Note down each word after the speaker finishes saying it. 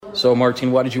So,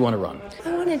 Martine, why did you want to run?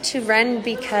 I wanted to run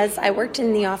because I worked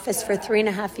in the office for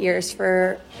 3.5 years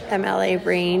for MLA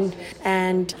Rehn,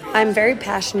 and I'm very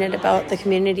passionate about the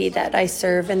community that I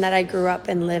serve and that I grew up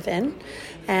and live in.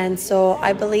 And so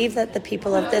I believe that the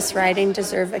people of this riding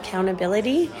deserve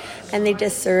accountability, and they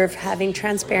deserve having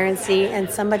transparency and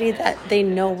somebody that they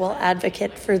know will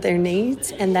advocate for their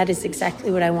needs, and that is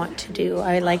exactly what I want to do.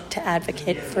 I like to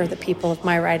advocate for the people of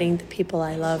my riding, the people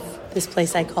I love, this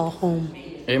place I call home.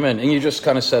 Amen. And you just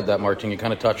kind of said that, Martine. You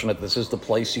kind of touched on it. This is the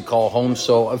place you call home.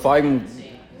 So if I'm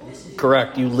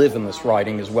correct, you live in this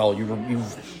riding as well.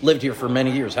 You've lived here for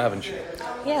many years, haven't you?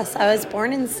 Yes, I was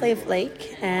born in Slave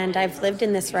Lake, and I've lived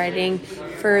in this riding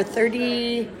for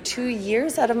 32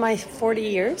 years out of my 40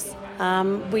 years.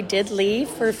 We did leave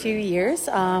for a few years.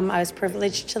 I was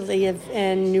privileged to live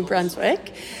in New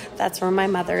Brunswick. That's where my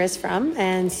mother is from,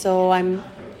 and so I'm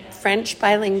French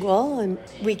bilingual, and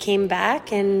we came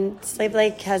back, and Slave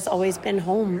Lake has always been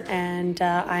home, and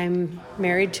I'm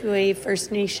married to a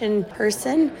First Nation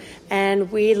person,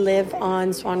 and we live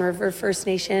on Swan River First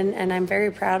Nation, and I'm very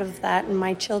proud of that, and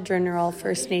my children are all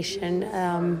First Nation,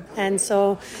 and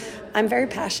so I'm very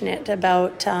passionate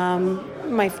about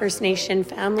my First Nation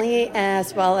family,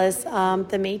 as well as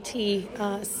the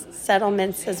Métis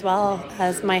settlements, as well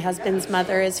as my husband's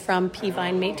mother is from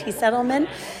Peavine Métis settlement.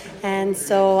 And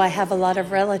so I have a lot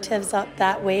of relatives up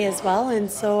that way as well.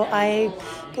 And so I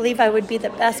believe I would be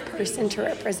the best person to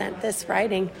represent this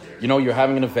riding. You know, you're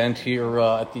having an event here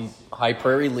at the High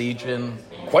Prairie Legion.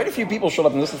 Quite a few people showed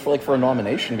up, and this is for a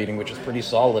nomination meeting, which is pretty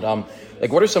solid.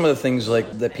 What are some of the things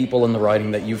that people in the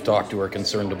riding that you've talked to are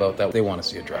concerned about that they want to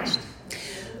see addressed?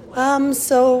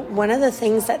 So one of the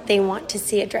things that they want to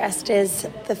see addressed is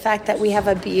the fact that we have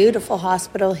a beautiful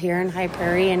hospital here in High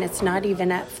Prairie, and it's not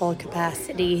even at full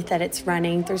capacity that it's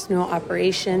running. There's no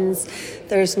operations.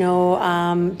 There's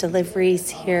no deliveries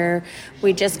here.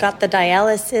 We just got the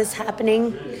dialysis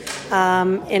happening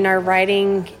in our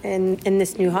riding in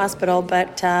this new hospital,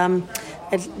 but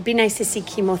it'd be nice to see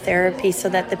chemotherapy so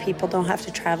that the people don't have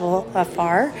to travel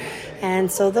far.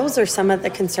 And so those are some of the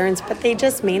concerns, but they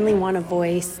just mainly want a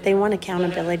voice. They want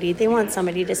accountability. They want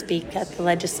somebody to speak at the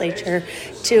legislature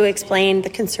to explain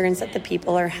the concerns that the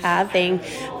people are having.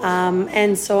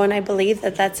 And I believe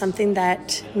that that's something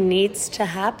that needs to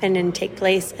happen and take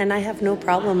place. And I have no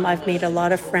problem. I've made a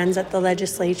lot of friends at the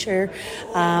legislature.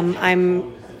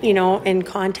 I'm in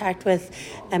contact with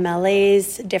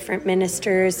MLAs, different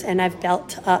ministers, and I've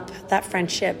built up that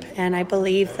friendship. And I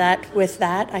believe that with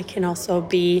that, I can also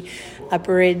be a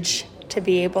bridge to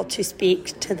be able to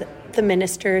speak to the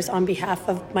ministers on behalf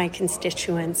of my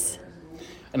constituents.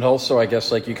 And also, I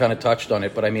guess, you kind of touched on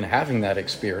it, but I mean, having that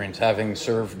experience, having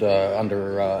served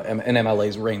under an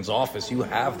MLA's Rehn's office, you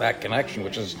have that connection,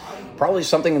 which is probably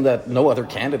something that no other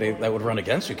candidate that would run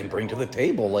against you can bring to the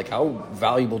table. How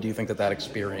valuable do you think that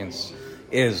experience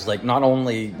is? Not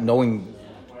only knowing,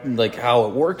 how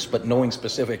it works, but knowing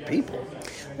specific people.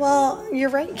 Well, you're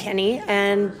right, Kenny.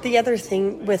 And the other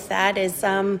thing with that is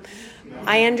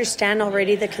I understand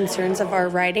already the concerns of our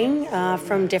riding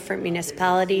from different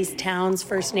municipalities, towns,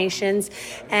 First Nations,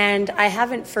 and I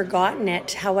haven't forgotten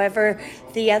it. However,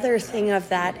 the other thing of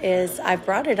that is I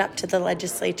brought it up to the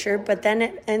legislature, but then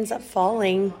it ends up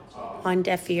falling on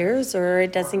deaf ears, or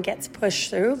it doesn't get pushed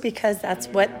through, because that's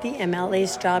what the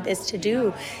MLA's job is to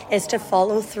do, is to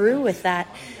follow through with that.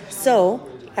 So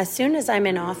as soon as I'm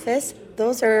in office,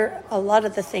 those are a lot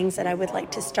of the things that I would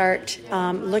like to start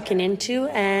looking into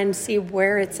and see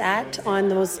where it's at on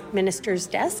those ministers'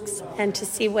 desks, and to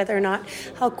see whether or not,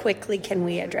 how quickly can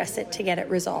we address it to get it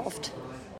resolved.